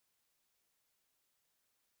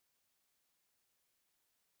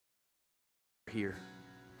here.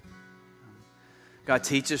 God,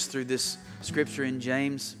 teach us through this scripture in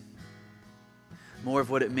James more of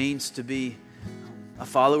what it means to be a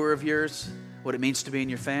follower of yours, what it means to be in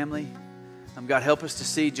your family. God, help us to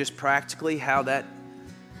see just practically how that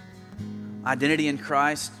identity in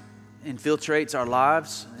Christ infiltrates our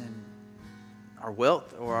lives and our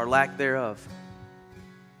wealth or our lack thereof.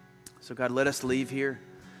 So God, let us leave here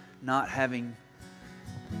not having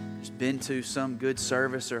just been to some good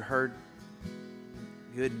service or heard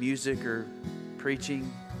good music or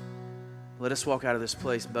preaching. Let us walk out of this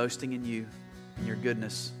place boasting in you and your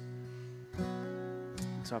goodness.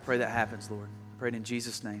 So I pray that happens, Lord. I pray it in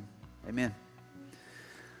Jesus' name. Amen.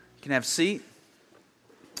 You can have a seat.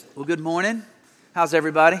 Well, good morning. How's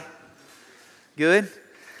everybody? Good?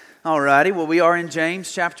 All righty. Well, we are in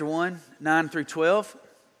James chapter 1, 9 through 12.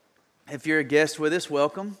 If you're a guest with us,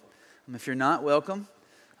 welcome. If you're not, welcome.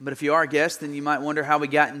 But if you are a guest, then you might wonder how we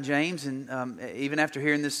got in James. And even after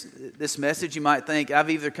hearing this message, you might think, I've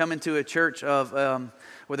either come into a church of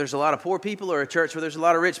where there's a lot of poor people or a church where there's a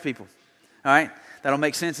lot of rich people. All right? That'll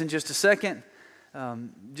make sense in just a second.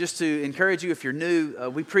 Just to encourage you, if you're new,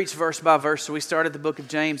 we preach verse by verse. So we started the book of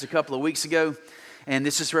James a couple of weeks ago. And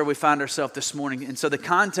this is where we find ourselves this morning. And so the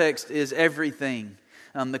context is everything.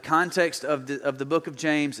 The context of the book of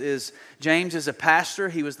James is a pastor.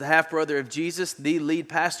 He was the half-brother of Jesus, the lead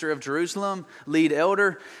pastor of Jerusalem, lead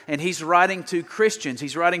elder. And he's writing to Christians.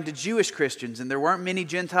 He's writing to Jewish Christians. And there weren't many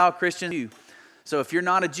Gentile Christians. So if you're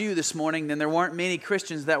not a Jew this morning, then there weren't many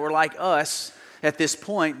Christians that were like us at this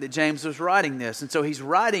point that James was writing this. And so he's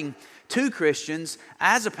writing to Christians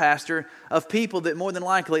as a pastor of people that more than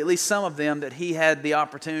likely, at least some of them, that he had the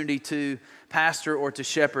opportunity to pastor or to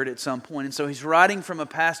shepherd at some point. And so he's writing from a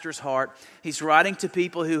pastor's heart. He's writing to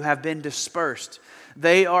people who have been dispersed.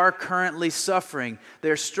 They are currently suffering.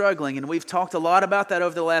 They're struggling. And we've talked a lot about that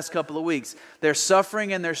over the last couple of weeks. Their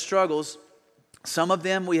suffering and their struggles, some of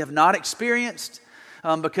them we have not experienced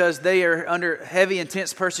because they are under heavy,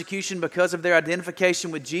 intense persecution because of their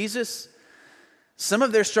identification with Jesus. Some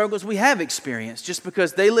of their struggles we have experienced just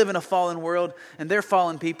because they live in a fallen world and they're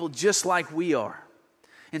fallen people just like we are.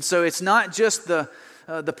 And so it's not just the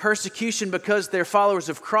persecution because they're followers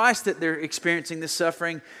of Christ that they're experiencing this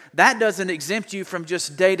suffering. That doesn't exempt you from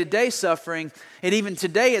just day-to-day suffering. And even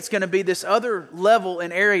today it's going to be this other level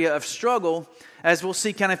and area of struggle, as we'll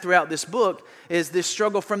see kind of throughout this book, is this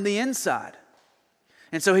struggle from the inside.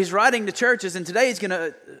 And so he's writing to churches, and today he's going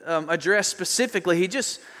to address specifically,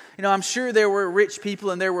 I'm sure there were rich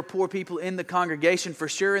people and there were poor people in the congregation for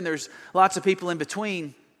sure, and there's lots of people in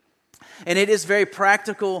between. And it is very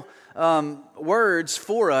practical words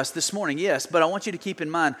for us this morning, yes, but I want you to keep in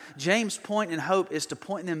mind, James' point and hope is to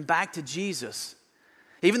point them back to Jesus.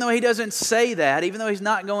 Even though he doesn't say that, even though he's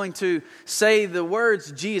not going to say the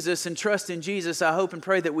words Jesus and trust in Jesus, I hope and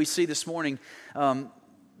pray that we see this morning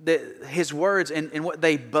that his words and what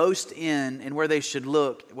they boast in and where they should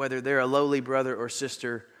look, whether they're a lowly brother or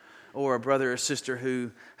sister or a brother or sister who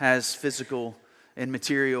has physical and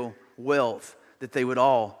material wealth, that they would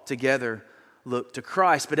all together look to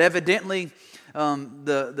Christ. But evidently,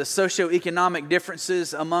 the socioeconomic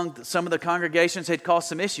differences among some of the congregations had caused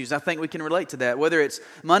some issues. I think we can relate to that. Whether it's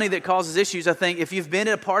money that causes issues, I think if you've been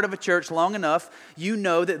a part of a church long enough, you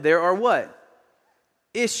know that there are what?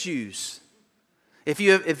 Issues. If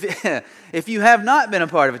you have not been a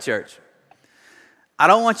part of a church, I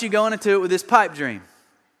don't want you going into it with this pipe dream.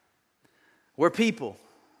 We're people.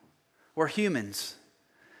 We're humans.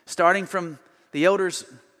 Starting from the elders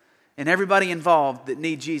and everybody involved that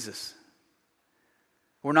need Jesus.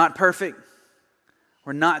 We're not perfect.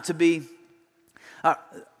 We're not to be.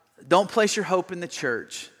 Don't place your hope in the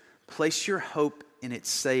church. Place your hope in its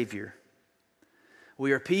Savior.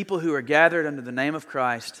 We are people who are gathered under the name of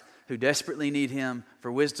Christ, who desperately need Him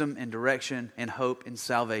for wisdom and direction and hope and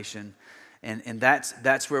salvation. And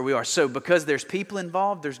that's where we are. So because there's people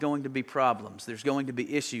involved, there's going to be problems. There's going to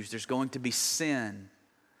be issues. There's going to be sin.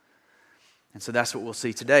 And so that's what we'll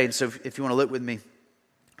see today. And so if you want to look with me,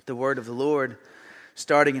 the word of the Lord,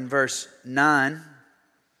 starting in verse 9.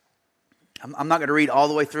 I'm not going to read all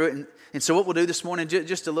the way through it. And so what we'll do this morning,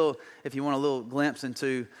 just a little, if you want a little glimpse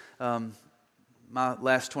into my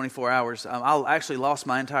last 24 hours. I actually lost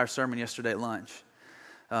my entire sermon yesterday at lunch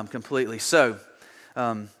completely. So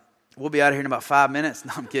we'll be out of here in about 5 minutes.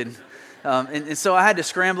 No, I'm kidding. And so I had to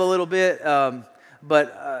scramble a little bit.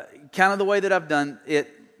 But kind of the way that I've done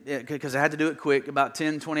it, because I had to do it quick. About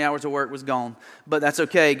 10, 20 hours of work was gone. But that's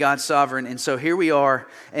okay. God's sovereign. And so here we are.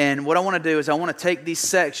 And what I want to do is I want to take these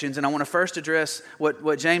sections and I want to first address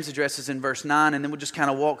what James addresses in verse 9. And then we'll just kind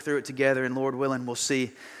of walk through it together. And Lord willing, we'll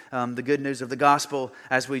see the good news of the gospel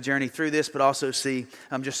as we journey through this, but also see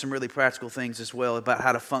just some really practical things as well about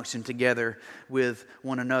how to function together with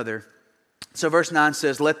one another. So verse 9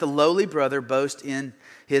 says, "Let the lowly brother boast in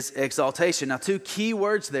his exaltation." Now, two key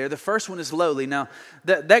words there. The first one is lowly. Now,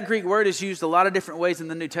 that Greek word is used a lot of different ways in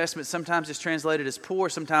the New Testament. Sometimes it's translated as poor,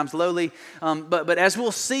 sometimes lowly. But as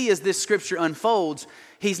we'll see as this scripture unfolds,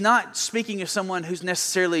 he's not speaking of someone who's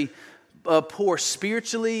necessarily poor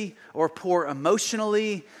spiritually or poor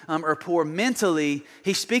emotionally or poor mentally.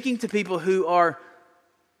 He's speaking to people who are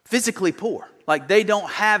physically poor. Like they don't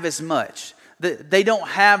have as much. They don't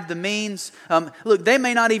have the means. Look, they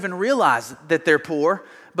may not even realize that they're poor,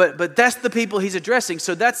 but that's the people he's addressing.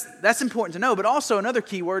 So that's important to know. But also another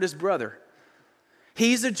key word is brother.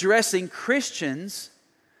 He's addressing Christians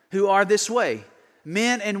who are this way,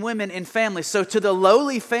 men and women in families. So to the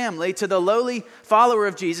lowly family, to the lowly follower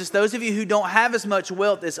of Jesus, those of you who don't have as much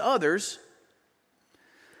wealth as others,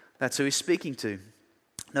 that's who he's speaking to.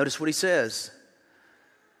 Notice what he says.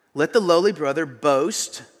 Let the lowly brother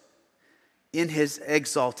boast in his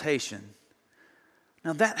exaltation.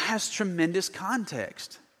 Now that has tremendous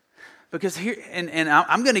context. Because here, and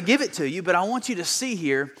I'm going to give it to you, but I want you to see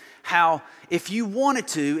here how if you wanted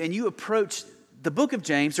to and you approach the book of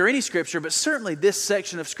James or any scripture, but certainly this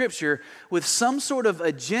section of scripture with some sort of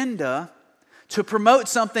agenda to promote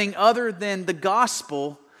something other than the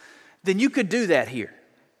gospel, then you could do that here.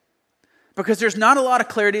 Because there's not a lot of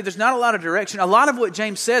clarity, there's not a lot of direction. A lot of what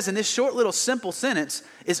James says in this short little simple sentence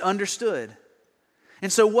is understood.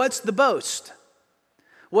 And so what's the boast?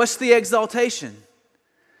 What's the exaltation?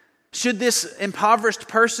 Should this impoverished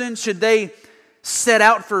person, should they set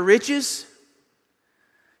out for riches?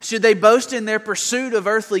 Should they boast in their pursuit of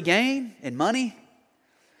earthly gain and money?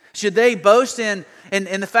 Should they boast in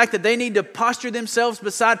the fact that they need to posture themselves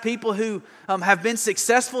beside people who have been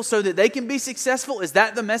successful so that they can be successful? Is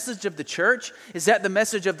that the message of the church? Is that the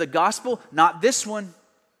message of the gospel? Not this one.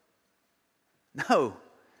 No.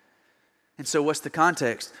 And so what's the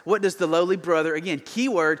context? What does the lowly brother, again,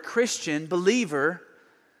 keyword, Christian, believer,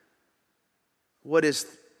 what is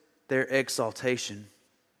their exaltation?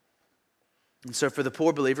 And so for the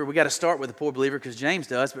poor believer, we got to start with the poor believer because James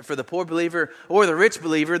does. But for the poor believer or the rich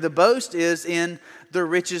believer, the boast is in the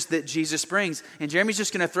riches that Jesus brings. And Jeremy's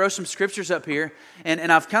just going to throw some scriptures up here.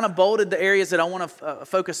 And I've kind of bolded the areas that I want to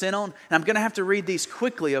focus in on. And I'm going to have to read these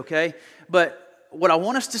quickly, okay? But what I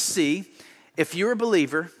want us to see, if you're a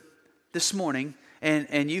believer this morning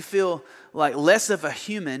and you feel like less of a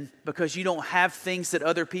human because you don't have things that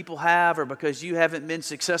other people have or because you haven't been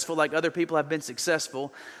successful like other people have been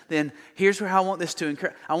successful, then here's where I want this to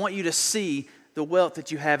encourage. I want you to see the wealth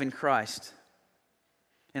that you have in Christ.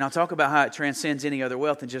 And I'll talk about how it transcends any other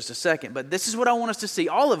wealth in just a second. But this is what I want us to see.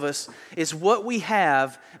 All of us is what we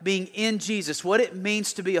have being in Jesus, what it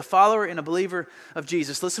means to be a follower and a believer of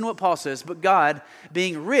Jesus. Listen to what Paul says. But God,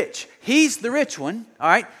 being rich, He's the rich one, all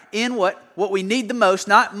right, in what we need the most,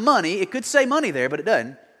 not money. It could say money there, but it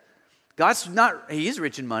doesn't. God's not, He is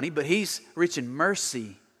rich in money, but He's rich in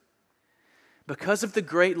mercy. Because of the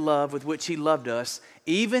great love with which He loved us,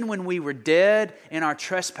 even when we were dead in our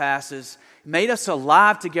trespasses, made us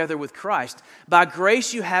alive together with Christ. By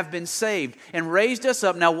grace you have been saved and raised us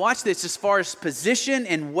up. Now watch this as far as position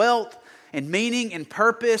and wealth and meaning and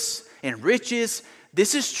purpose and riches.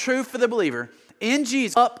 This is true for the believer. In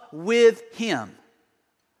Jesus, up with Him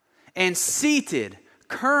and seated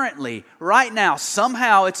currently, right now,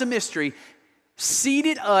 somehow, it's a mystery,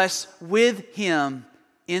 seated us with Him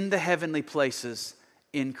in the heavenly places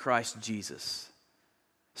in Christ Jesus.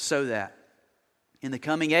 So that in the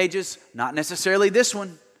coming ages, not necessarily this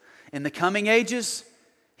one, in the coming ages,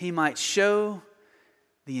 He might show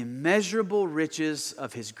the immeasurable riches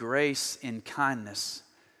of His grace and kindness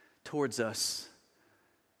towards us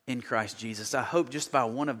in Christ Jesus. I hope just by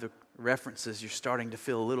one of the references you're starting to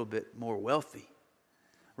feel a little bit more wealthy.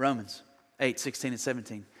 Romans 8, 16 and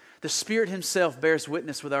 17. The Spirit Himself bears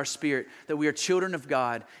witness with our spirit that we are children of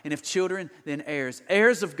God, and if children, then heirs.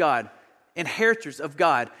 Heirs of God, inheritors of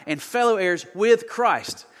God, and fellow heirs with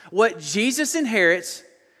Christ. What Jesus inherits,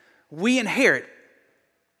 we inherit.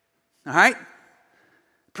 All right?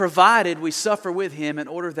 Provided we suffer with Him in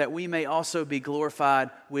order that we may also be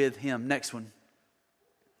glorified with Him. Next one.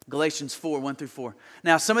 Galatians 4, 1 through 4.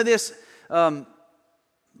 Now, some of this,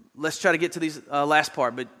 let's try to get to these last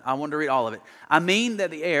part, but I want to read all of it. I mean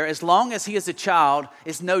that the heir, as long as he is a child,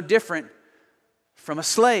 is no different from a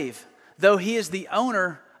slave, though he is the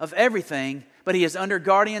owner of everything, but he is under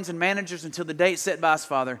guardians and managers until the date set by his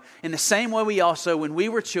Father. In the same way, we also, when we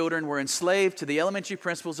were children, were enslaved to the elementary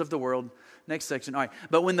principles of the world. Next section. All right.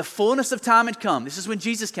 But when the fullness of time had come, this is when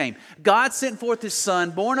Jesus came, God sent forth his Son,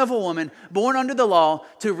 born of a woman, born under the law,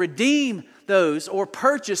 to redeem those or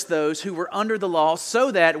purchase those who were under the law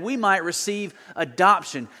so that we might receive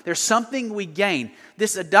adoption. There's something we gain.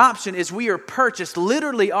 This adoption is we are purchased.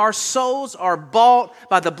 Literally, our souls are bought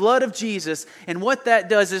by the blood of Jesus. And what that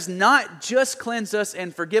does is not just cleanse us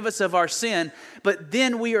and forgive us of our sin, but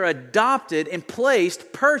then we are adopted and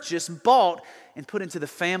placed, purchased, bought, and put into the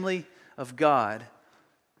family of God.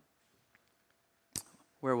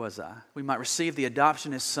 Where was I? We might receive the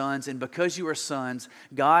adoption as sons, and because you are sons,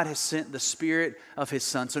 God has sent the Spirit of His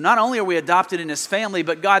Son. So not only are we adopted in His family,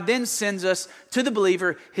 but God then sends us to the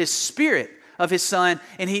believer His Spirit of His Son,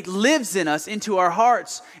 and He lives in us into our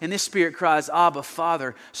hearts, and this Spirit cries, Abba,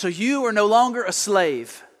 Father. So you are no longer a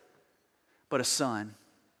slave, but a son.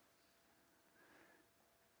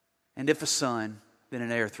 And if a son, then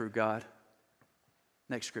an heir through God.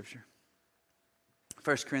 Next scripture.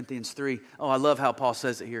 1 Corinthians 3. Oh, I love how Paul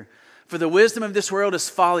says it here. For the wisdom of this world is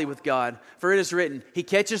folly with God. For it is written, He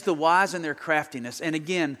catches the wise in their craftiness. And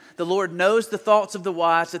again, the Lord knows the thoughts of the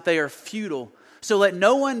wise, that they are futile. So let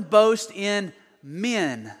no one boast in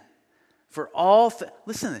men. For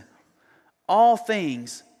listen to this. All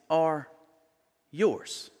things are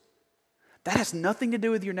yours. That has nothing to do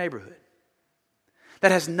with your neighborhood.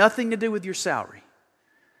 That has nothing to do with your salary.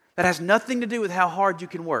 That has nothing to do with how hard you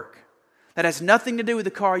can work. That has nothing to do with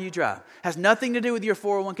the car you drive. Has nothing to do with your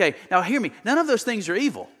 401k. Now hear me, none of those things are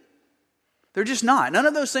evil. They're just not. None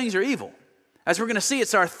of those things are evil. As we're going to see,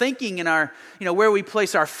 it's our thinking and our, where we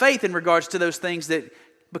place our faith in regards to those things that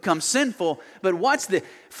become sinful. But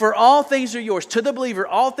for all things are yours. To the believer,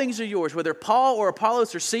 all things are yours. Whether Paul or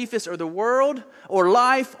Apollos or Cephas or the world or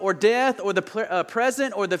life or death or the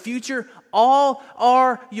present or the future, all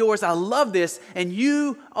are yours. I love this. And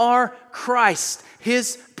you are Christ,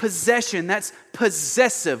 His possession. That's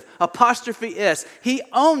possessive. Apostrophe S. He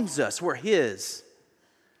owns us. We're His.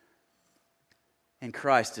 And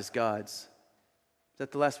Christ is God's. Is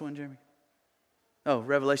that the last one, Jeremy? Oh,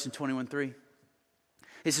 Revelation 21:3.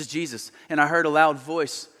 This is Jesus. And I heard a loud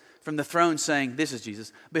voice from the throne saying, this is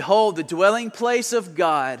Jesus, behold, the dwelling place of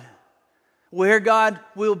God, where God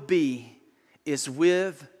will be, is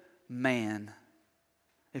with man.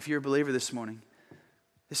 If you're a believer this morning,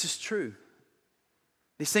 this is true.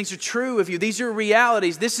 These things are true of you. These are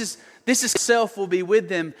realities. This is self will be with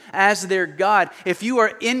them as their God. If you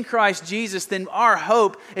are in Christ Jesus, then our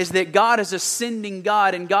hope is that God is a sending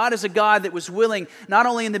God, and God is a God that was willing, not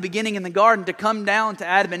only in the beginning in the garden, to come down to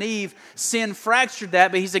Adam and Eve. Sin fractured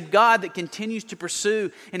that, but He's a God that continues to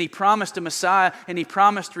pursue, and He promised a Messiah, and He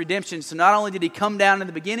promised redemption. So not only did He come down in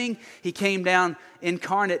the beginning, He came down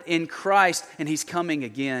incarnate in Christ, and He's coming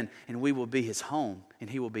again, and we will be His home, and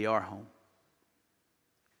He will be our home.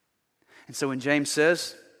 And so when James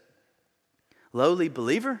says, lowly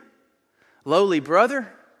believer, lowly brother,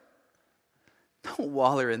 don't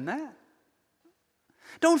wallow in that.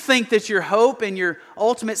 Don't think that your hope and your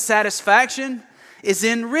ultimate satisfaction is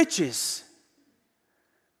in riches.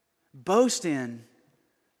 Boast in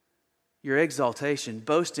your exaltation.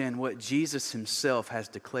 Boast in what Jesus Himself has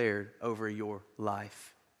declared over your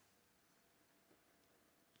life.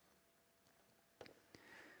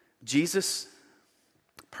 Jesus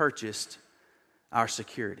purchased our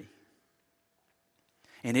security.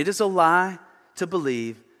 And it is a lie to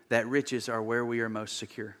believe that riches are where we are most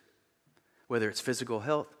secure. Whether it's physical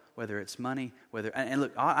health, whether it's money, and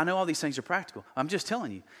look, I know all these things are practical. I'm just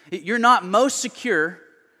telling you. You're not most secure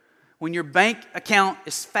when your bank account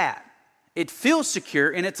is fat. It feels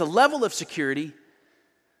secure, and it's a level of security.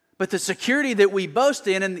 But the security that we boast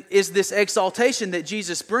in is this exaltation that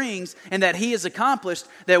Jesus brings and that He has accomplished,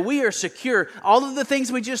 that we are secure. All of the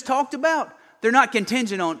things we just talked about, they're not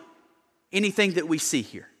contingent on anything that we see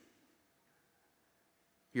here.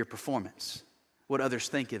 Your performance, what others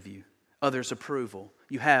think of you, others' approval.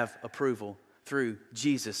 You have approval through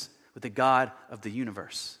Jesus with the God of the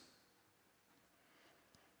universe.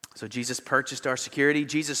 So Jesus purchased our security.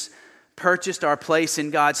 Jesus purchased our place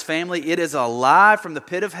in God's family. It is a lie from the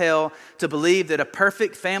pit of hell to believe that a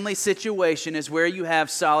perfect family situation is where you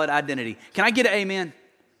have solid identity. Can I get an amen?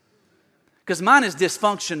 Because mine is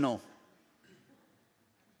dysfunctional.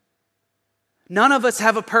 None of us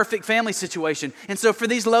have a perfect family situation. And so for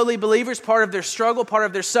these lowly believers, part of their struggle, part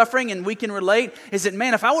of their suffering, and we can relate, is that,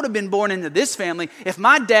 man, if I would have been born into this family, if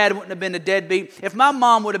my dad wouldn't have been a deadbeat, if my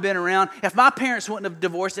mom would have been around, if my parents wouldn't have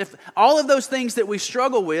divorced, if all of those things that we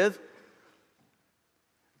struggle with,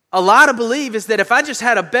 a lie to believe is that if I just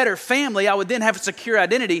had a better family, I would then have a secure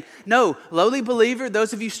identity. No, lowly believer,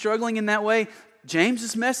 those of you struggling in that way,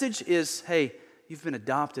 James's message is, hey, you've been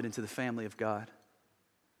adopted into the family of God.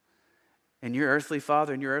 And your earthly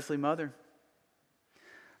father and your earthly mother,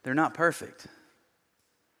 they're not perfect.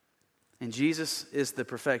 And Jesus is the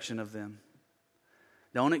perfection of them.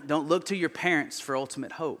 Don't look to your parents for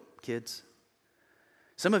ultimate hope, kids.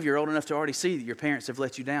 Some of you are old enough to already see that your parents have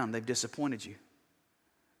let you down. They've disappointed you.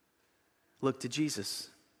 Look to Jesus.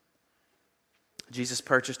 Jesus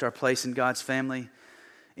purchased our place in God's family.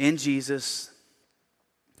 In Jesus,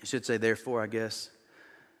 I should say therefore, I guess,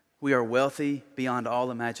 we are wealthy beyond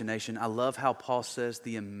all imagination. I love how Paul says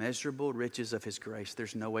the immeasurable riches of His grace.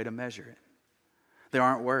 There's no way to measure it. There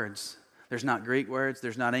aren't words. There's not Greek words.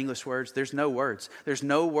 There's not English words. There's no words. There's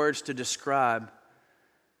no words to describe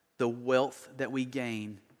the wealth that we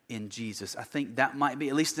gain in Jesus. I think that might be,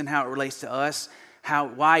 at least in how it relates to us,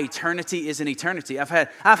 why eternity is an eternity. I've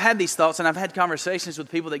had these thoughts, and I've had conversations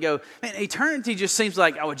with people that go, man, eternity just seems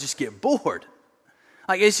like I would just get bored.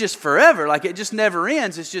 Like it's just forever. Like it just never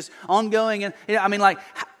ends. It's just ongoing. And I mean, like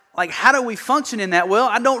how do we function in that? Well,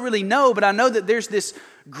 I don't really know, but I know that there's this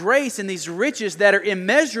grace and these riches that are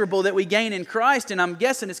immeasurable that we gain in Christ, and I'm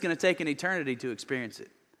guessing it's going to take an eternity to experience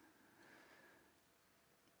it.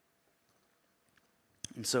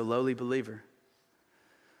 And so, lowly believer,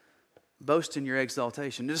 boast in your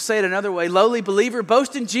exaltation. To say it another way, lowly believer,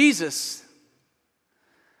 boast in Jesus.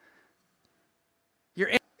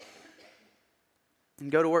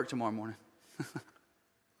 And go to work tomorrow morning.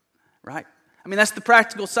 Right? I mean, that's the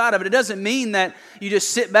practical side of it. It doesn't mean that you just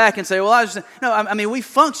sit back and say, well, I mean, we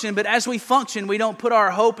function, but as we function, we don't put our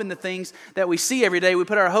hope in the things that we see every day. We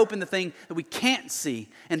put our hope in the thing that we can't see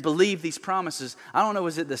and believe these promises. I don't know,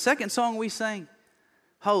 was it the second song we sang?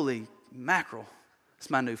 Holy mackerel. It's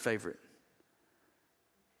my new favorite.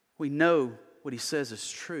 We know what He says is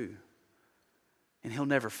true, and He'll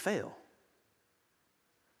never fail.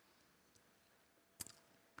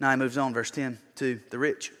 Now He moves on, verse 10, to the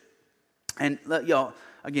rich. And y'all,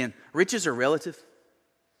 again, riches are relative.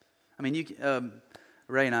 I mean,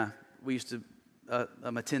 Ray and I, we used to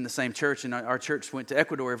attend the same church, and our church went to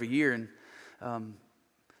Ecuador every year. And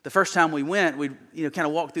the first time we went, we kind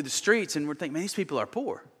of walked through the streets, and we're thinking, man, these people are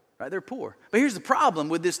poor, right? They're poor. But here's the problem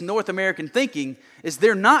with this North American thinking is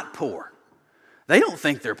they're not poor. They don't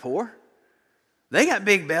think they're poor. They got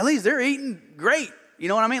big bellies. They're eating great. You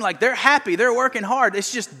know what I mean? Like they're happy. They're working hard.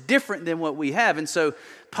 It's just different than what we have. And so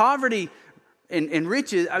poverty and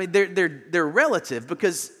riches, I mean, they're relative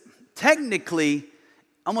because technically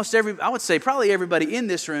I would say probably everybody in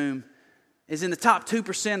this room is in the top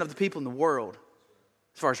 2% of the people in the world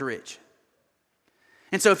as far as rich.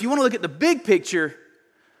 And so if you want to look at the big picture,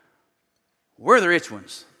 we're the rich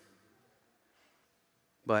ones.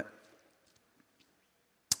 But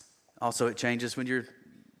also it changes when you're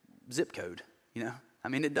zip code, I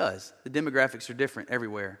mean, it does. The demographics are different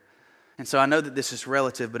everywhere. And so I know that this is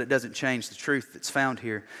relative, but it doesn't change the truth that's found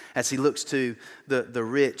here as he looks to the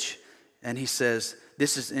rich. And he says,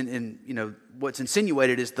 this is, what's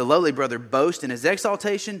insinuated is the lowly brother boasts in his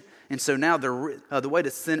exaltation. And so now the way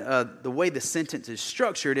the sentence is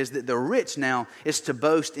structured is that the rich now is to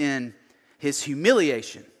boast in his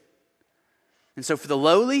humiliation. And so for the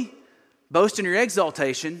lowly, boast in your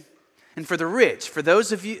exaltation. And for the rich, for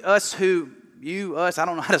those of us, I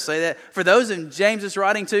don't know how to say that. For those in James is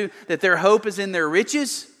writing to, that their hope is in their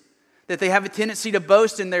riches, that they have a tendency to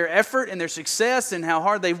boast in their effort and their success and how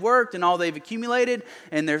hard they've worked and all they've accumulated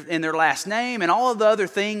and their last name and all of the other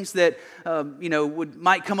things that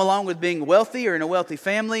might come along with being wealthy or in a wealthy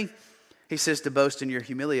family. He says to boast in your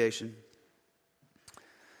humiliation.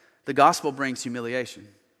 The gospel brings humiliation.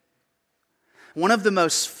 One of the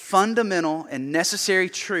most fundamental and necessary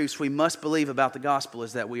truths we must believe about the gospel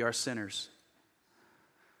is that we are sinners.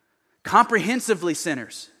 Comprehensively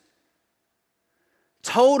sinners.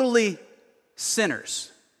 Totally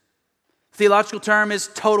sinners. Theological term is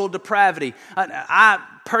total depravity. I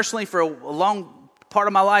personally, for a long part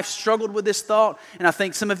of my life, struggled with this thought, and I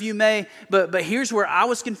think some of you may, but here's where I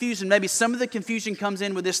was confused, and maybe some of the confusion comes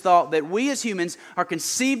in with this thought that we as humans are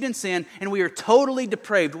conceived in sin, and we are totally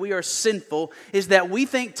depraved, we are sinful, is that we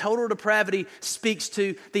think total depravity speaks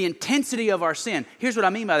to the intensity of our sin. Here's what I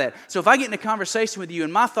mean by that. So if I get in a conversation with you,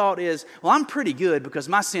 and my thought is, well, I'm pretty good because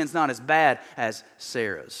my sin's not as bad as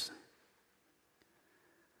Sarah's.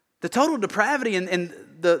 The total depravity and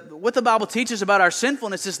what the Bible teaches about our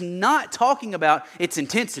sinfulness is not talking about its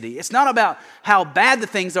intensity. It's not about how bad the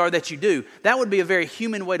things are that you do. That would be a very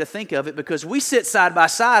human way to think of it because we sit side by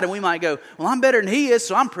side and we might go, well, I'm better than he is,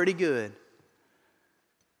 so I'm pretty good.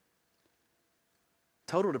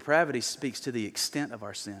 Total depravity speaks to the extent of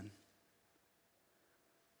our sin.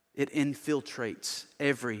 It infiltrates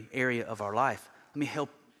every area of our life. Let me help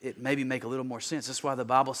it maybe make a little more sense. That's why the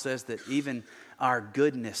Bible says that even our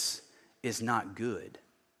goodness is not good.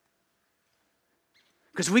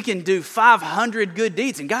 Because we can do 500 good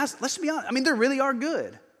deeds. And guys, let's be honest, they really are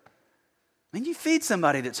good. You feed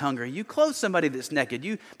somebody that's hungry. You clothe somebody that's naked.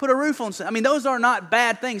 You put a roof on somebody. Those are not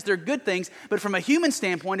bad things. They're good things. But from a human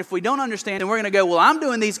standpoint, if we don't understand, then we're going to go, well, I'm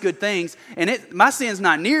doing these good things, and my sin's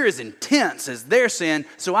not near as intense as their sin,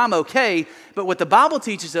 so I'm okay. But what the Bible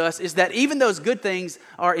teaches us is that even those good things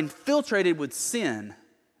are infiltrated with sin.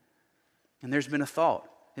 And there's been a thought.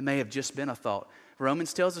 It may have just been a thought.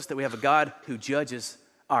 Romans tells us that we have a God who judges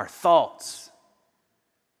our thoughts.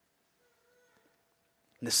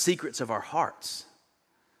 The secrets of our hearts.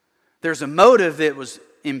 There's a motive that was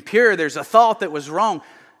impure. There's a thought that was wrong.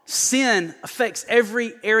 Sin affects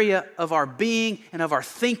every area of our being and of our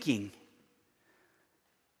thinking.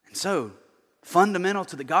 And so, fundamental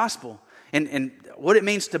to the gospel and what it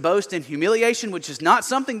means to boast in humiliation, which is not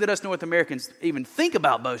something that us North Americans even think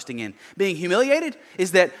about boasting in. Being humiliated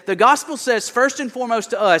is that the gospel says first and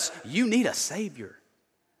foremost to us, you need a Savior.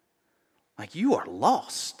 You are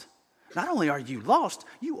lost. Not only are you lost,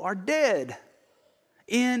 you are dead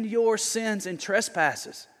in your sins and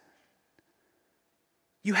trespasses.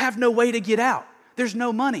 You have no way to get out. There's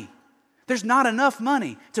no money. There's not enough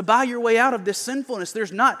money to buy your way out of this sinfulness.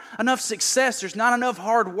 There's not enough success. There's not enough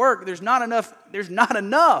hard work. There's not enough.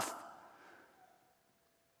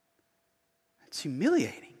 It's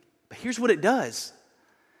humiliating. But here's what it does.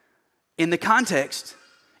 In this context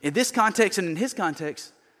and in his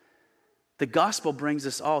context, the gospel brings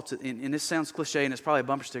us all to, and this sounds cliche and it's probably a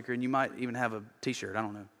bumper sticker and you might even have a t-shirt, I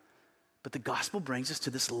don't know. But the gospel brings us to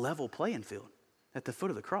this level playing field at the foot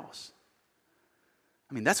of the cross.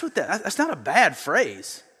 That's not a bad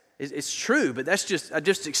phrase. It's true, but I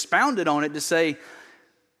just expounded on it to say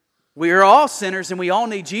we are all sinners and we all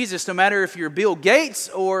need Jesus, no matter if you're Bill Gates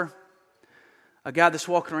or a guy that's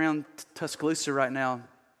walking around Tuscaloosa right now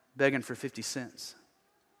begging for 50 cents.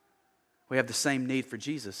 We have the same need for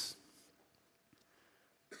Jesus.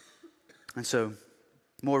 And so,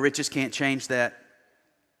 more riches can't change that.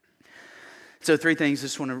 So 3 things I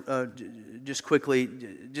just want to just quickly,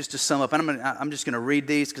 just to sum up. And I'm just going to read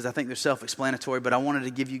these because I think they're self-explanatory, but I wanted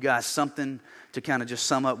to give you guys something to kind of just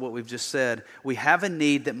sum up what we've just said. We have a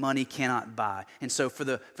need that money cannot buy. And so for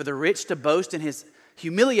the rich to boast in his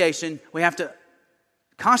humiliation, we have to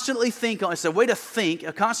constantly think on, it's a way to think,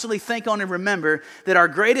 constantly think on and remember that our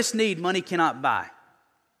greatest need money cannot buy.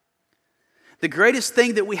 The greatest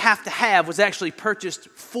thing that we have to have was actually purchased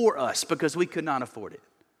for us because we could not afford it.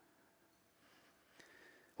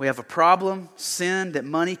 We have a problem, sin that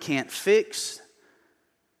money can't fix.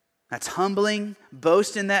 That's humbling.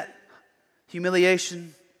 Boast in that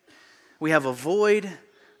humiliation. We have a void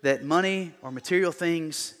that money or material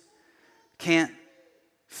things can't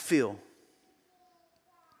fill.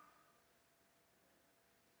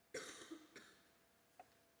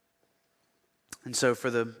 And so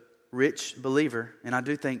for the rich believer, and I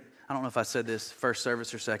don't know if I said this first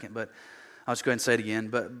service or second, but I'll just go ahead and say it again,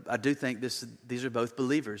 but I do think these are both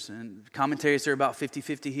believers. And commentaries are about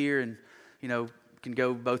 50-50 here and, can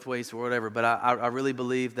go both ways or whatever. But I really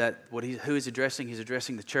believe that who he's addressing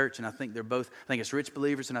the church. And I think they're both, I think it's rich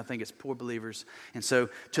believers and I think it's poor believers. And so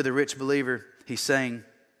to the rich believer, he's saying,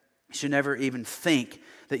 you should never even think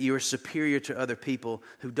that you are superior to other people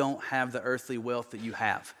who don't have the earthly wealth that you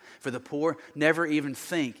have. For the poor, never even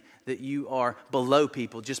think that you are below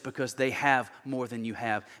people just because they have more than you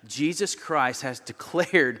have. Jesus Christ has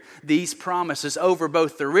declared these promises over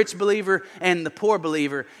both the rich believer and the poor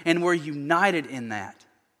believer, and we're united in that.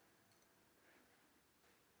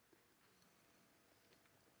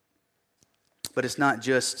 But it's not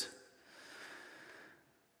just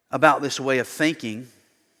about this way of thinking.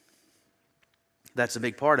 That's a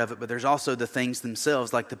big part of it, but there's also the things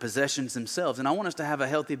themselves, like the possessions themselves. And I want us to have a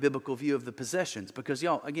healthy biblical view of the possessions because,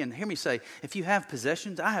 y'all, again, hear me say, if you have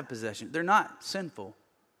possessions, I have possessions. They're not sinful.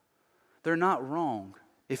 They're not wrong.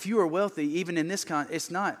 If you are wealthy, even in this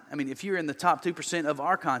it's not, if you're in the top 2% of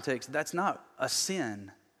our context, that's not a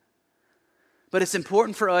sin. But it's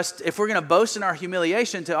important for us, if we're going to boast in our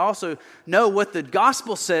humiliation, to also know what the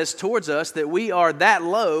gospel says towards us, that we are that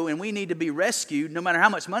low and we need to be rescued no matter how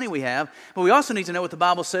much money we have. But we also need to know what the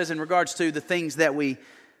Bible says in regards to the things that we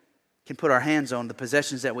can put our hands on, the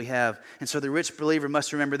possessions that we have. And so the rich believer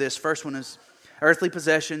must remember this. First one is earthly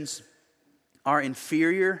possessions are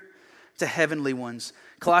inferior to heavenly ones.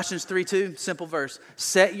 Colossians 3:2, simple verse.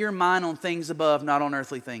 Set your mind on things above, not on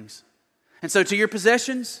earthly things. And so to your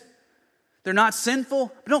possessions, They're not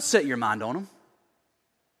sinful, but don't set your mind on them.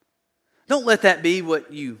 Don't let that be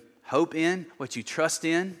what you hope in, what you trust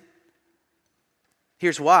in.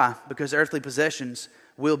 Here's why. Because earthly possessions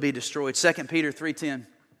will be destroyed. 2 Peter 3:10.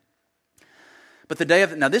 But the day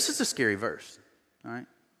of... Now this is a scary verse. All right?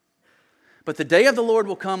 But the day of the Lord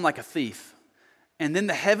will come like a thief. And then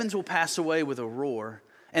the heavens will pass away with a roar.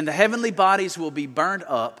 And the heavenly bodies will be burned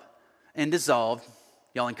up and dissolved.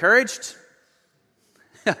 Y'all encouraged?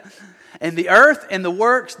 And the earth and the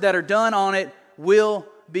works that are done on it will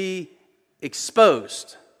be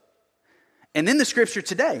exposed. And then the scripture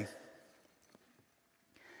today.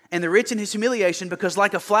 And the rich in his humiliation, because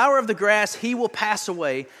like a flower of the grass, he will pass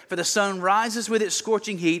away. For the sun rises with its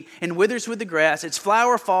scorching heat and withers with the grass. Its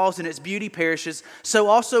flower falls and its beauty perishes. So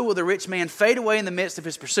also will the rich man fade away in the midst of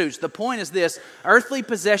his pursuits. The point is this: earthly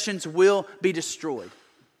possessions will be destroyed.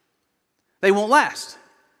 They won't last.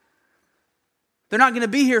 They're not going to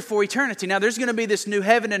be here for eternity. Now, there's going to be this new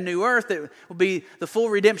heaven and new earth that will be the full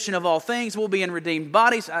redemption of all things. We'll be in redeemed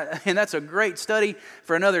bodies, and that's a great study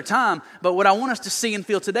for another time. But what I want us to see and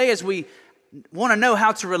feel today is we want to know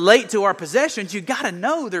how to relate to our possessions. You got to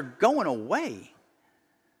know they're going away.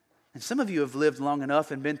 And some of you have lived long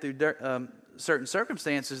enough and been through certain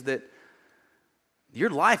circumstances that your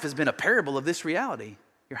life has been a parable of this reality.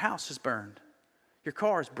 Your house is burned. Your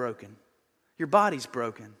car is broken. Your body's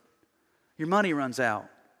broken. Your money runs out.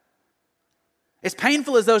 As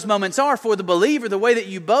painful as those moments are for the believer, the way that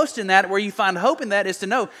you boast in that, where you find hope in that, is to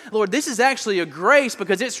know, Lord, this is actually a grace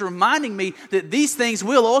because it's reminding me that these things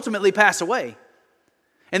will ultimately pass away.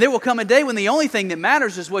 And there will come a day when the only thing that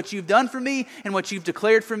matters is what you've done for me and what you've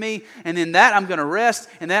declared for me. And in that I'm going to rest,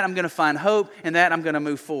 and that I'm going to find hope, and that I'm going to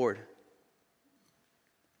move forward.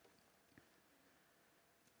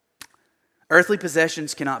 Earthly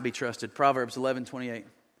possessions cannot be trusted. Proverbs 11:28.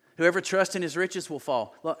 Whoever trusts in his riches will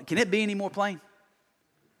fall. Can it be any more plain?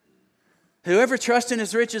 Whoever trusts in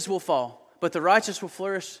his riches will fall, but the righteous will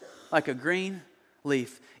flourish like a green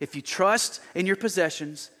leaf. If you trust in your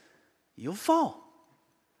possessions, you'll fall.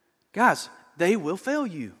 Guys, they will fail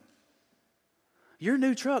you. Your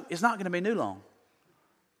new truck is not going to be new long.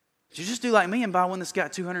 You just do like me and buy one that's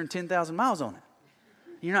got 210,000 miles on it.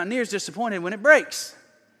 You're not near as disappointed when it breaks.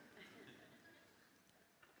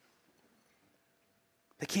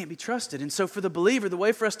 They can't be trusted. And so for the believer, the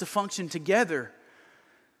way for us to function together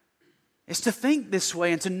is to think this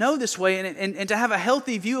way and to know this way and to have a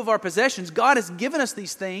healthy view of our possessions. God has given us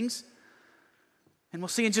these things, and we'll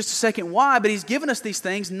see in just a second why, but He's given us these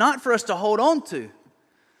things not for us to hold on to.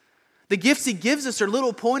 The gifts He gives us are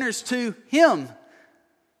little pointers to Him.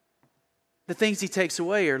 The things He takes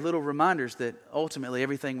away are little reminders that ultimately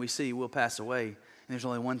everything we see will pass away, and there's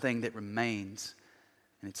only one thing that remains,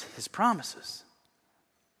 and it's His promises.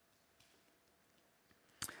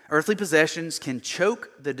 Earthly possessions can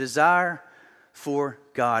choke the desire for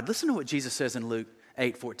God. Listen to what Jesus says in Luke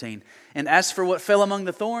 8:14. And as for what fell among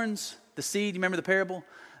the thorns, the seed, you remember the parable?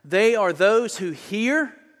 They are those who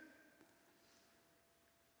hear,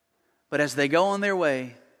 but as they go on their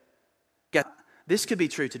way, this could be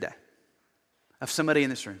true today of somebody in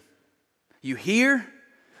this room. You hear,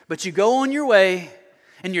 but you go on your way,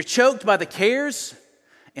 and you're choked by the cares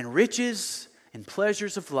and riches and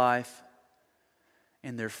pleasures of life,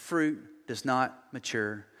 and their fruit does not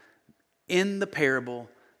mature. In the parable,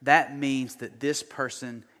 that means that this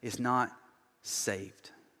person is not saved.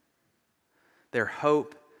 Their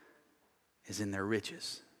hope is in their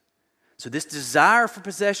riches. So this desire for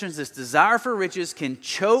possessions, this desire for riches can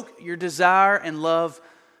choke your desire and love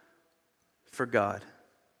for God.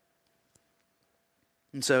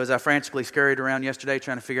 And so as I frantically scurried around yesterday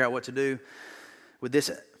trying to figure out what to do with this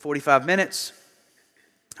 45 minutes,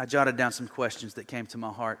 I jotted down some questions that came to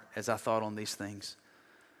my heart as I thought on these things.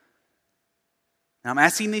 Now, I'm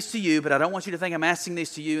asking these to you, but I don't want you to think I'm asking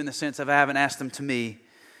these to you in the sense of I haven't asked them to me.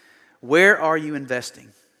 Where are you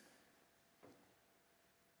investing?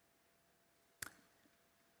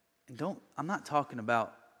 And I'm not talking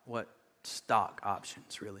about what stock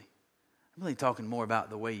options, really. I'm really talking more about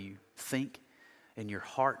the way you think and your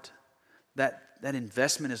heart. That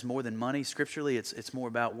investment is more than money. Scripturally, it's more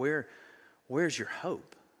about where's your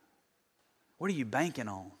hope? What are you banking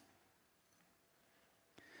on?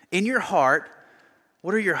 In your heart,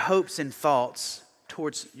 what are your hopes and thoughts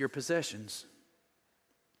towards your possessions?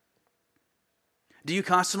 Do you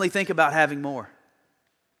constantly think about having more?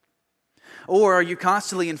 Or are you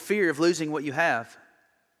constantly in fear of losing what you have?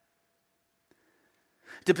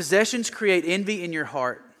 Do possessions create envy in your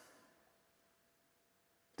heart?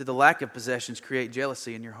 Do the lack of possessions create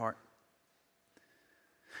jealousy in your heart?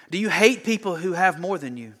 Do you hate people who have more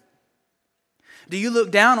than you? Do you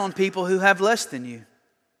look down on people who have less than you?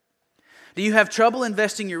 Do you have trouble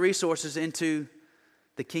investing your resources into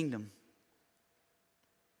the kingdom?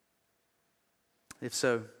 If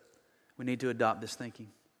so, we need to adopt this thinking,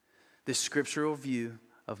 this scriptural view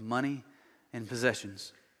of money and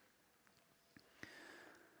possessions.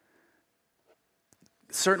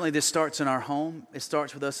 Certainly this starts in our home. It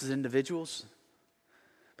starts with us as individuals.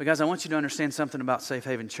 But guys, I want you to understand something about Safe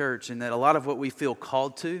Haven Church, and that a lot of what we feel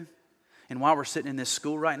called to, and why we're sitting in this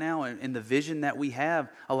school right now, and the vision that we have,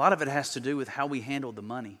 a lot of it has to do with how we handle the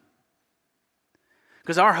money.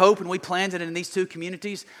 Because our hope, and we planted in these two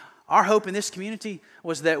communities, our hope in this community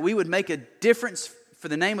was that we would make a difference for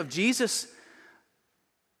the name of Jesus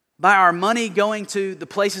by our money going to the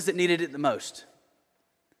places that needed it the most.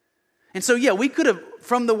 And so, yeah, we could have,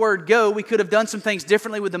 from the word go, we could have done some things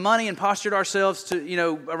differently with the money and postured ourselves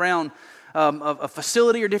to, around a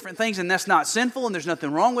facility or different things, and that's not sinful, and there's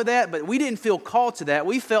nothing wrong with that, but we didn't feel called to that.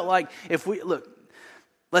 We felt like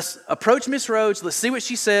let's approach Miss Rhodes, let's see what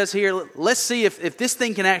she says here, let's see if this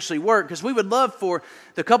thing can actually work, because we would love for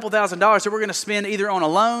the couple $1,000s that we're going to spend either on a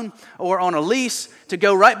loan or on a lease to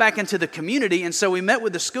go right back into the community. And so we met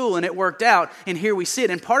with the school and it worked out, and here we sit.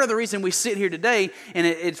 And part of the reason we sit here today, and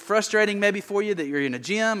it's frustrating maybe for you that you're in a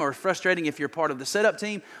gym, or frustrating if you're part of the setup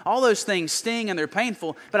team, all those things sting and they're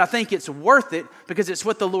painful, but I think it's worth it because it's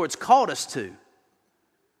what the Lord's called us to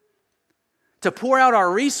pour out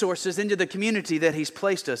our resources into the community that He's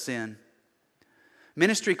placed us in.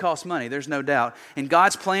 Ministry costs money, there's no doubt. And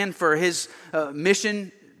God's plan for His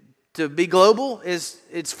mission to be global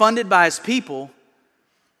it's funded by His people.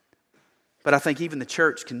 But I think even the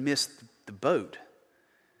church can miss the boat.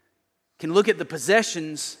 Can look at the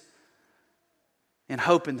possessions and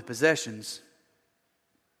hope in the possessions.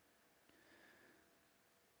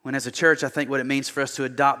 When as a church, I think what it means for us to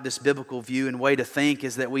adopt this biblical view and way to think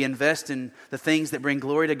is that we invest in the things that bring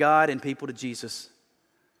glory to God and people to Jesus.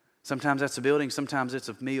 Sometimes that's a building, sometimes it's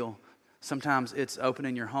a meal, sometimes it's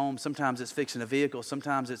opening your home, sometimes it's fixing a vehicle,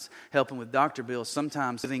 sometimes it's helping with doctor bills,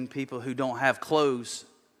 sometimes giving people who don't have clothes,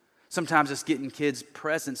 sometimes it's getting kids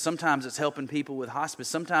presents, sometimes it's helping people with hospice,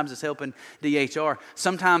 sometimes it's helping DHR,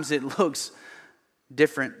 sometimes it looks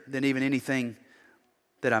different than even anything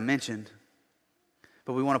that I mentioned.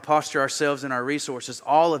 But we want to posture ourselves and our resources,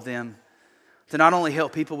 all of them, to not only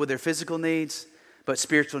help people with their physical needs, but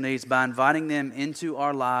spiritual needs by inviting them into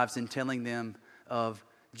our lives and telling them of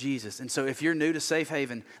Jesus. And so if you're new to Safe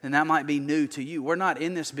Haven, then that might be new to you. We're not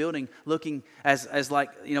in this building looking as like,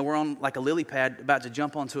 we're on like a lily pad about to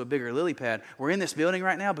jump onto a bigger lily pad. We're in this building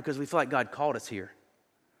right now because we feel like God called us here.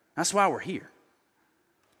 That's why we're here.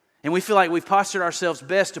 And we feel like we've postured ourselves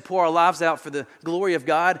best to pour our lives out for the glory of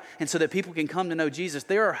God and so that people can come to know Jesus.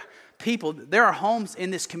 There are homes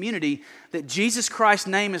in this community that Jesus Christ's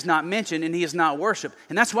name is not mentioned and He is not worshiped.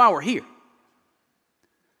 And that's why we're here.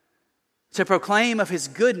 To proclaim of His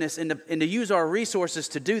goodness and to use our resources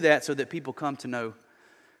to do that so that people come to know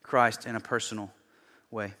Christ in a personal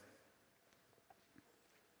way.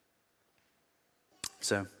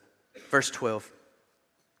 So, verse 12.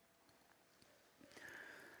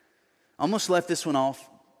 Almost left this one off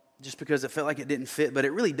just because it felt like it didn't fit, but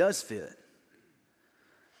it really does fit.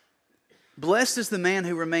 Blessed is the man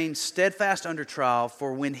who remains steadfast under trial,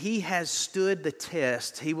 for when he has stood the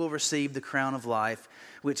test, he will receive the crown of life,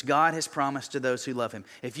 which God has promised to those who love Him.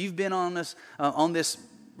 If you've been on this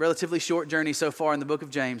relatively short journey so far in the book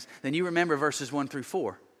of James, then you remember verses 1 through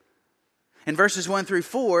 4. In verses 1 through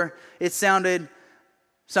 4, it sounded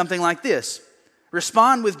something like this.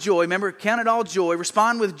 Respond with joy. Remember, count it all joy.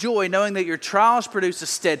 Respond with joy, knowing that your trials produce a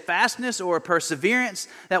steadfastness or a perseverance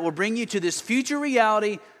that will bring you to this future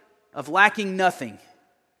reality of lacking nothing.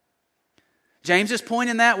 James's point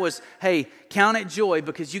in that was, hey, count it joy,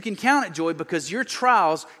 because you can count it joy because your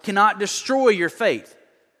trials cannot destroy your faith.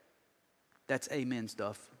 That's amen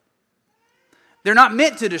stuff. They're not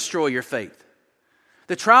meant to destroy your faith.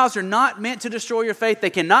 The trials are not meant to destroy your faith. They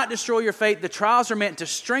cannot destroy your faith. The trials are meant to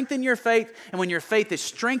strengthen your faith. And when your faith is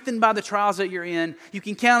strengthened by the trials that you're in, you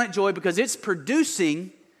can count it joy because it's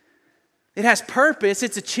producing, it has purpose,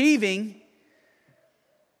 it's achieving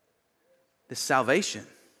this salvation.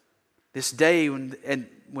 This day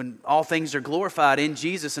when all things are glorified in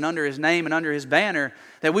Jesus and under His name and under His banner,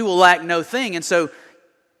 that we will lack no thing. And so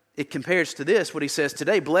it compares to this, what he says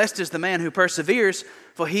today. Blessed is the man who perseveres,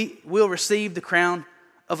 for he will receive the crown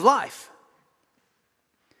of life.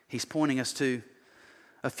 He's pointing us to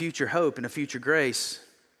a future hope and a future grace.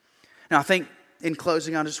 Now, I think in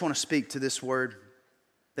closing, I just want to speak to this word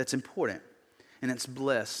that's important, and it's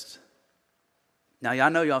blessed. Now, I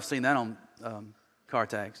know y'all have seen that on car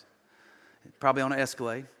tags, probably on an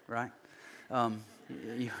Escalade, right?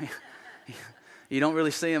 You, you don't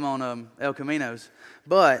really see them on El Caminos.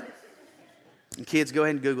 But, kids, go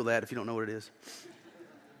ahead and Google that if you don't know what it is.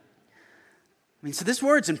 I mean, so this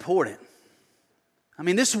word's important. I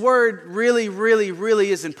mean, this word really, really, really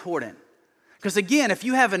is important. Because again, if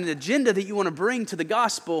you have an agenda that you want to bring to the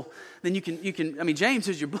gospel, then you can. I mean, James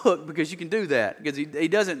is your book because you can do that. Because he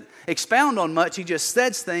doesn't expound on much, he just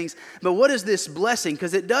says things. But what is this blessing?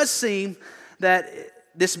 Because it does seem that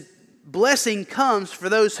this blessing comes for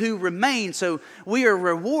those who remain. So we are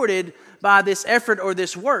rewarded by this effort or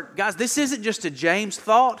this work. Guys, this isn't just a James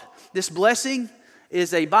thought. This blessing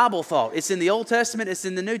is a Bible thought. It's in the Old Testament, it's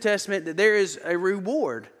in the New Testament, that there is a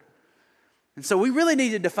reward. And so we really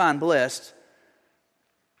need to define blessed.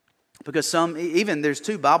 Because even there's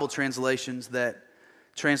 2 Bible translations that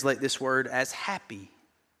translate this word as happy.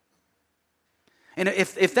 And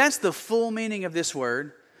if that's the full meaning of this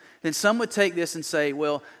word, then some would take this and say,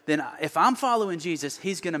 well, then if I'm following Jesus,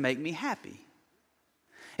 He's going to make me happy.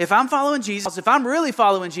 If I'm following Jesus, if I'm really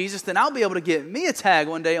following Jesus, then I'll be able to get me a tag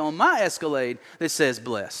one day on my Escalade that says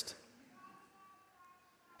blessed.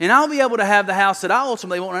 And I'll be able to have the house that I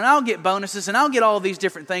ultimately want, and I'll get bonuses, and I'll get all of these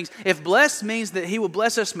different things. If blessed means that He will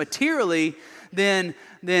bless us materially, then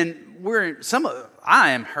I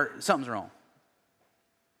am hurt. Something's wrong.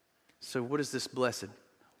 So what is this blessed?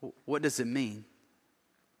 What does it mean?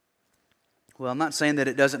 Well, I'm not saying that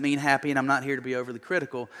it doesn't mean happy, and I'm not here to be overly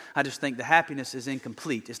critical. I just think the happiness is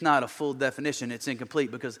incomplete. It's not a full definition. It's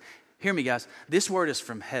incomplete because, hear me guys, this word is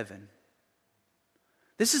from heaven.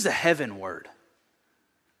 This is a heaven word.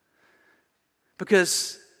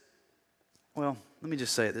 Because, well, let me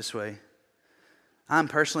just say it this way. I'm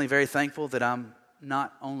personally very thankful that I'm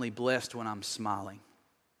not only blessed when I'm smiling.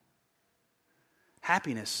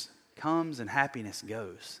 Happiness comes and happiness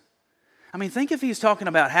goes. I mean, think if he's talking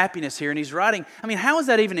about happiness here and he's writing, I mean, how is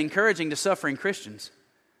that even encouraging to suffering Christians?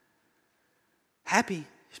 Happy. You're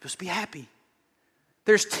supposed to be happy.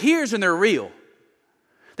 There's tears and they're real.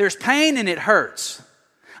 There's pain and it hurts.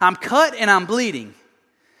 I'm cut and I'm bleeding.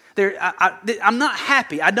 I'm not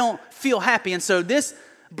happy. I don't feel happy. And so this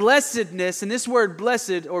blessedness, and this word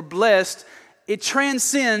blessed or blessed, it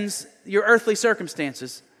transcends your earthly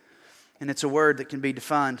circumstances. And it's a word that can be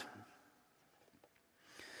defined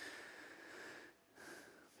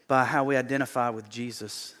by how we identify with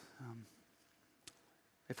Jesus.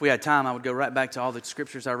 If we had time, I would go right back to all the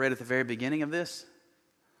scriptures I read at the very beginning of this.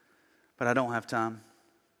 But I don't have time.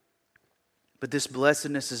 But this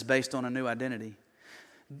blessedness is based on a new identity.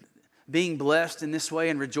 Being blessed in this way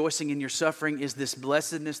and rejoicing in your suffering is this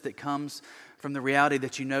blessedness that comes from the reality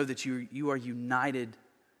that you know that you are united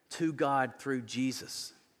to God through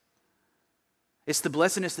Jesus. It's the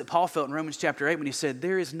blessedness that Paul felt in Romans chapter 8 when he said,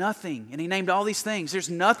 there is nothing, and he named all these things. There's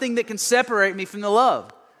nothing that can separate me from the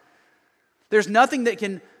love. There's nothing that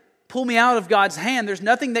can pull me out of God's hand. There's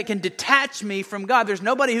nothing that can detach me from God. There's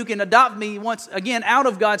nobody who can adopt me once again out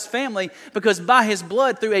of God's family, because by His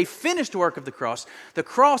blood, through a finished work of the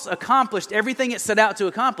cross accomplished everything it set out to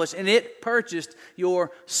accomplish, and it purchased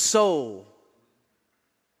your soul.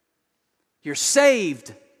 You're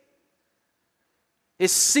saved.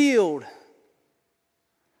 It's sealed.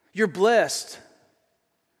 You're blessed.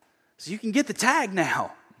 So you can get the tag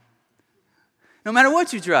now. No matter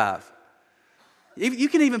what you drive. You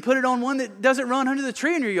can even put it on one that doesn't run under the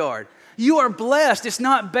tree in your yard. You are blessed. It's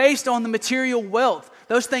not based on the material wealth.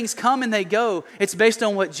 Those things come and they go. It's based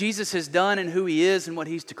on what Jesus has done and who He is and what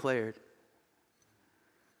He's declared.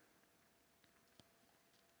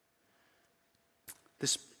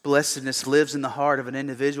 This blessedness lives in the heart of an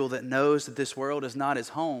individual that knows that this world is not his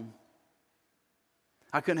home.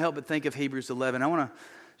 I couldn't help but think of Hebrews 11. I want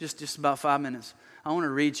to, just about 5 minutes, I want to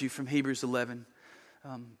read you from Hebrews 11.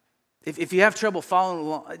 If you have trouble following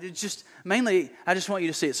along, I just want you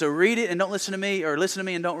to see it. So read it and don't listen to me, or listen to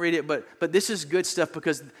me and don't read it. But this is good stuff,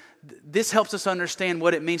 because this helps us understand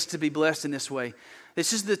what it means to be blessed in this way.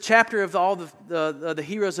 This is the chapter of all the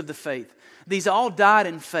heroes of the faith. These all died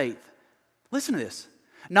in faith. Listen to this.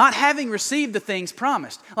 Not having received the things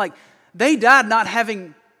promised. Like, they died not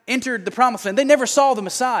having entered the promised land. They never saw the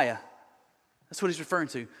Messiah. That's what he's referring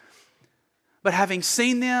to. But having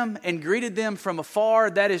seen them and greeted them from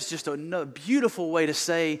afar, that is just a beautiful way to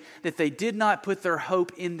say that they did not put their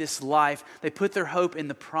hope in this life. They put their hope in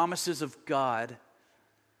the promises of God.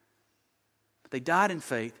 But they died in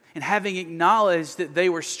faith, and having acknowledged that they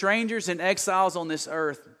were strangers and exiles on this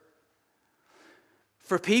earth.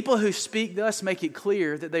 For people who speak thus make it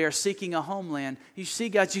clear that they are seeking a homeland. You see,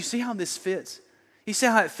 guys, you see how this fits? You see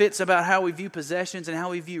how it fits about how we view possessions and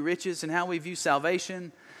how we view riches and how we view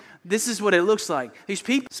salvation? This is what it looks like. These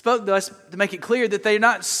people spoke to us to make it clear that they're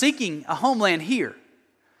not seeking a homeland here.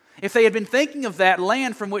 If they had been thinking of that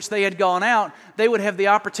land from which they had gone out, they would have the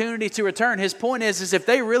opportunity to return. His point is if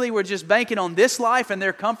they really were just banking on this life and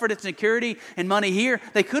their comfort and security and money here,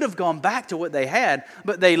 they could have gone back to what they had,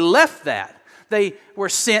 but they left that. They were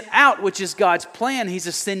sent out, which is God's plan. He's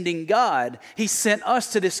a sending God. He sent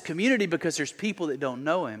us to this community because there's people that don't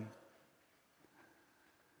know Him.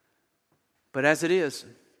 But as it is,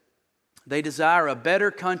 they desire a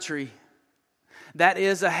better country. That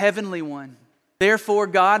is a heavenly one. Therefore,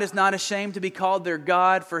 God is not ashamed to be called their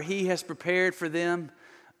God, for He has prepared for them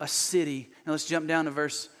a city. Now let's jump down to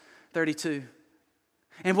verse 32.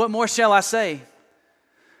 And what more shall I say?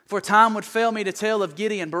 For time would fail me to tell of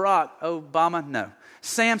Gideon, Barak, Obama, no.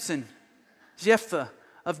 Samson, Jephthah,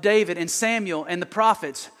 of David and Samuel and the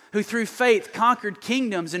prophets, who through faith conquered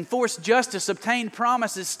kingdoms, enforced justice, obtained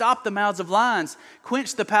promises, stopped the mouths of lions,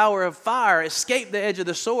 quenched the power of fire, escaped the edge of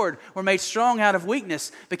the sword, were made strong out of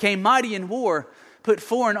weakness, became mighty in war, put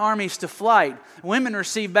foreign armies to flight. Women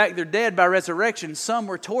received back their dead by resurrection. Some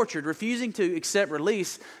were tortured, refusing to accept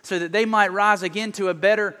release so that they might rise again to a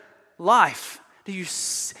better life. Do you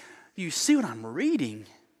see what I'm reading?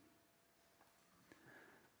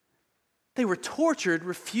 They were tortured,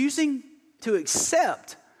 refusing to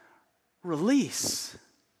accept release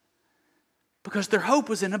because their hope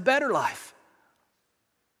was in a better life.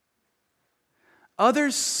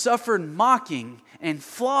 Others suffered mocking and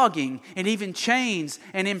flogging and even chains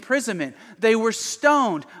and imprisonment. They were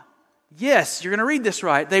stoned. Yes, you're going to read this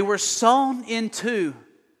right. They were sawn in two.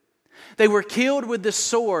 They were killed with the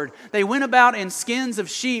sword. They went about in skins of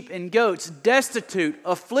sheep and goats, destitute,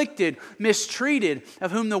 afflicted, mistreated,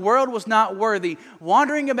 of whom the world was not worthy,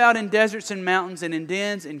 wandering about in deserts and mountains and in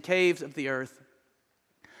dens and caves of the earth.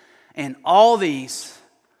 And all these,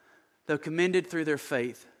 though commended through their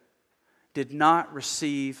faith, did not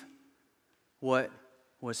receive what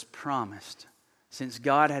was promised, since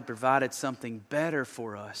God had provided something better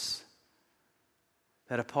for us,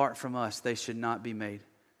 that apart from us they should not be made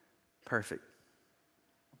perfect.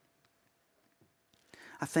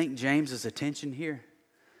 I think James's attention here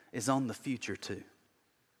is on the future too.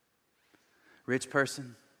 Rich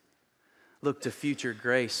person, look to future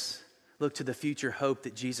grace. Look to the future hope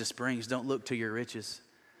that Jesus brings. Don't look to your riches.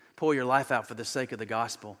 Pour your life out for the sake of the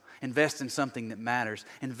gospel. Invest in something that matters.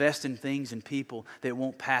 Invest in things and people that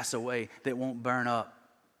won't pass away, that won't burn up.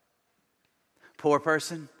 Poor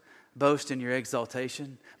person, boast in your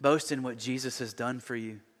exaltation. Boast in what Jesus has done for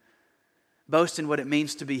you. Boast in what it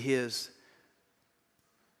means to be His.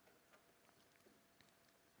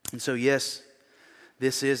 And so, yes,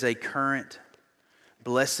 this is a current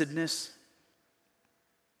blessedness,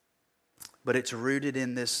 but it's rooted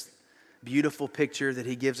in this beautiful picture that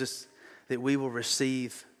He gives us that we will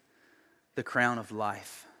receive the crown of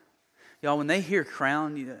life. Y'all, when they hear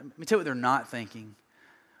crown, let me tell you what they're not thinking.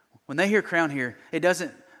 When they hear crown here,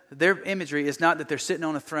 their imagery is not that they're sitting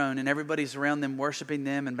on a throne and everybody's around them worshiping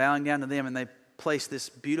them and bowing down to them and they place this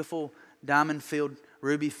beautiful diamond-filled,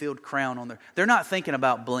 ruby-filled crown on there. They're not thinking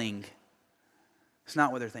about bling. It's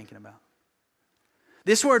not what they're thinking about.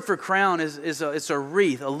 This word for crown is a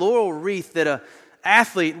wreath, a laurel wreath that an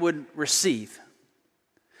athlete would receive.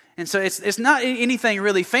 And so it's not anything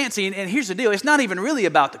really fancy. And here's the deal. It's not even really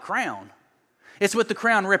about the crown. It's what the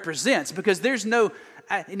crown represents, because there's no...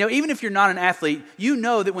 even if you're not an athlete, you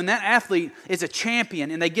know that when that athlete is a champion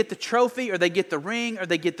and they get the trophy or they get the ring or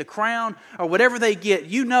they get the crown or whatever they get,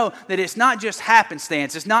 you know that it's not just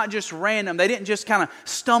happenstance. It's not just random. They didn't just kind of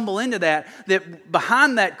stumble into that. That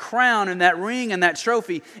behind that crown and that ring and that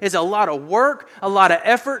trophy is a lot of work, a lot of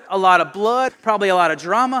effort, a lot of blood, probably a lot of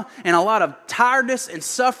drama, and a lot of tiredness and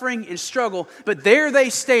suffering and struggle. But there they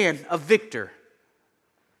stand, a victor.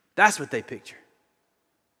 That's what they picture.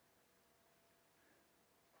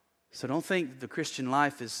 So don't think the Christian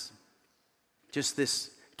life is just this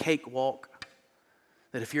cakewalk,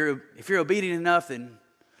 that if you're obedient enough, then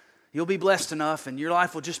you'll be blessed enough and your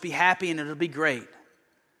life will just be happy and it'll be great.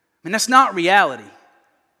 I mean, that's not reality.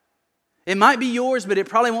 It might be yours, but it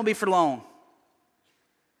probably won't be for long.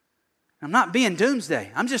 I'm not being doomsday.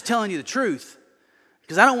 I'm just telling you the truth,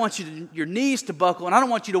 because I don't want your knees to buckle and I don't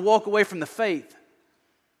want you to walk away from the faith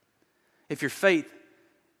if your faith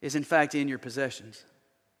is in fact in your possessions.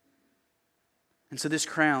 And so this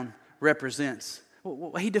crown represents,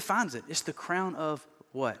 well, he defines it. It's the crown of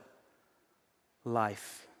what?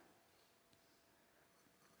 Life.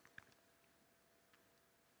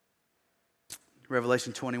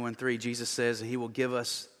 Revelation 21:3, Jesus says that He will give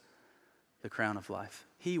us the crown of life.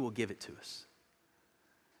 He will give it to us.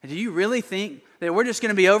 Do you really think that we're just going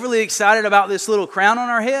to be overly excited about this little crown on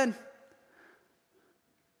our head?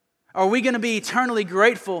 Or are we going to be eternally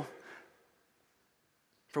grateful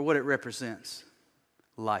for what it represents?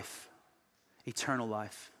 Life. Eternal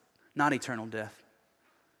life. Not eternal death.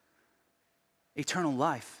 Eternal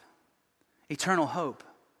life. Eternal hope.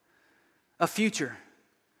 A future.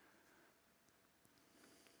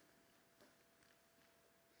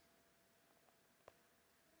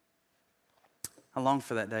 I long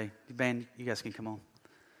for that day. Band, you guys can come on.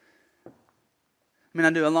 I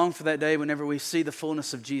do. I long for that day whenever we see the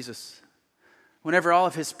fullness of Jesus. Whenever all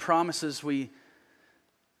of His promises, we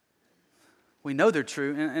know they're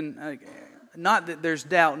true. And not that there's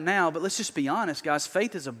doubt now, but let's just be honest, guys.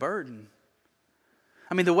 Faith is a burden.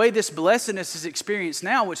 The way this blessedness is experienced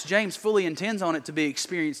now, which James fully intends on it to be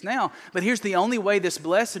experienced now, but here's the only way this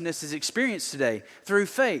blessedness is experienced today, through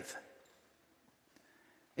faith.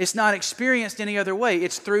 It's not experienced any other way.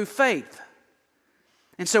 It's through faith.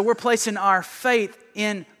 And so we're placing our faith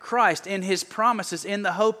in Christ, in His promises, in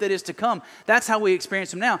the hope that is to come. That's how we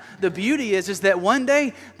experience Him now. The beauty is that one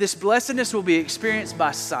day this blessedness will be experienced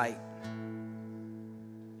by sight.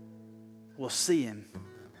 We'll see Him.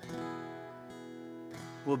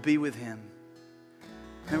 We'll be with Him.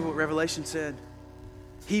 Remember what Revelation said?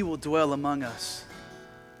 He will dwell among us.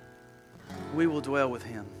 We will dwell with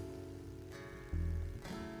Him.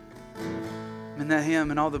 And that hymn,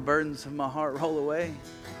 and all the burdens of my heart roll away.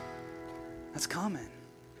 That's coming.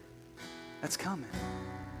 That's coming.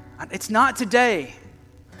 It's not today,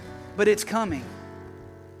 but it's coming.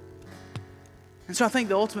 And so I think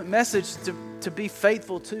the ultimate message to be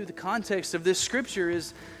faithful to the context of this scripture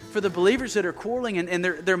is for the believers that are quarreling and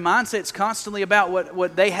their mindset's constantly about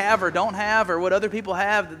what they have or don't have, or what other people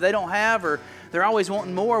have that they don't have, or they're always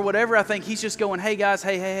wanting more or whatever. I think he's just going, hey guys,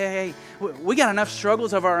 hey. We got enough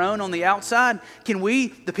struggles of our own on the outside. Can we,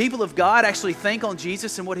 the people of God, actually think on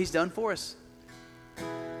Jesus and what He's done for us?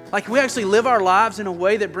 Like, can we actually live our lives in a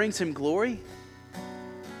way that brings Him glory?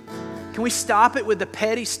 Can we stop it with the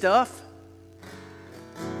petty stuff?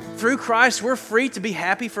 Through Christ, we're free to be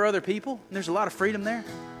happy for other people. And there's a lot of freedom there.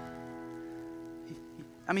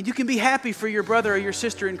 You can be happy for your brother or your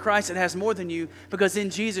sister in Christ that has more than you, because in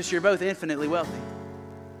Jesus you're both infinitely wealthy.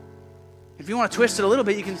 If you want to twist it a little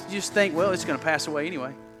bit, you can just think, well, it's going to pass away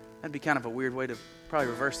anyway. That'd be kind of a weird way to probably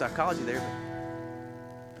reverse psychology there.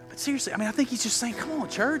 But seriously, I think he's just saying, come on,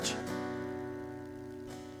 church.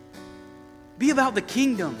 Be about the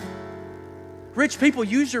kingdom. Rich people,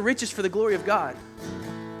 use your riches for the glory of God.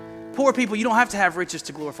 Poor people, you don't have to have riches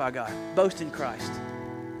to glorify God. Boast in Christ.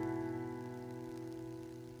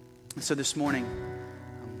 And so this morning,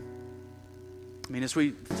 as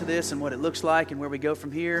we to this and what it looks like and where we go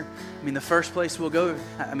from here, the first place we'll go,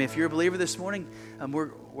 if you're a believer this morning, we're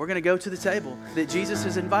going to go to the table that Jesus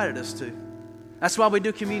has invited us to. That's why we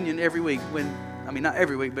do communion every week. Not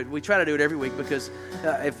every week, but we try to do it every week, because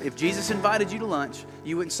if Jesus invited you to lunch,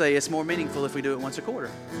 you wouldn't say it's more meaningful if we do it once a quarter.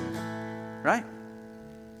 Right?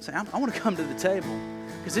 Say, I want to come to the table.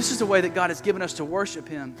 Because this is the way that God has given us to worship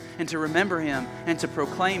Him and to remember Him and to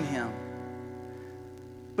proclaim Him.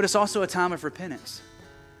 But it's also a time of repentance.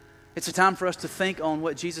 It's a time for us to think on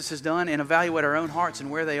what Jesus has done and evaluate our own hearts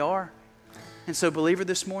and where they are. And so, believer,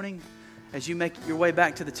 this morning, as you make your way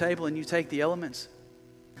back to the table and you take the elements,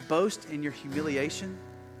 boast in your humiliation.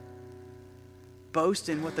 Boast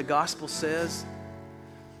in what the gospel says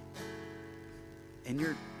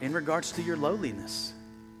in regards to your lowliness.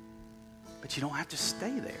 But you don't have to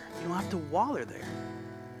stay there. You don't have to waller there.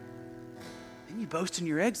 And you boast in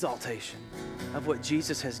your exaltation of what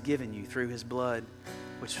Jesus has given you through His blood,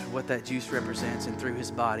 which is what that juice represents, and through His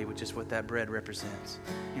body, which is what that bread represents.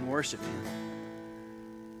 And worship Him.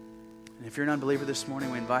 And if you're an unbeliever this morning,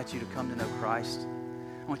 we invite you to come to know Christ.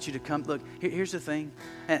 I want you to come. Look, here's the thing.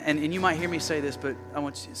 And you might hear me say this, but I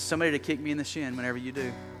want somebody to kick me in the shin whenever you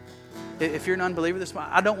do. If you're an unbeliever this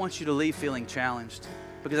morning, I don't want you to leave feeling challenged.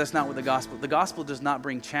 Because that's not what the gospel does not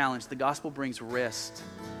bring challenge. The gospel brings rest.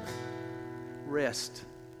 Rest.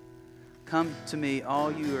 Come to me,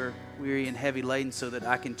 all you are weary and heavy laden, so that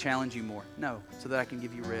I can challenge you more. No, so that I can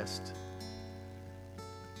give you rest.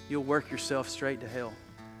 You'll work yourself straight to hell.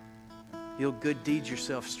 You'll good deed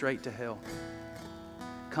yourself straight to hell.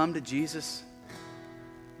 Come to Jesus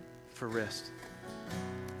for rest.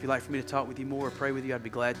 If you'd like for me to talk with you more or pray with you, I'd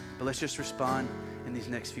be glad. But let's just respond in these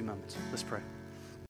next few moments. Let's pray.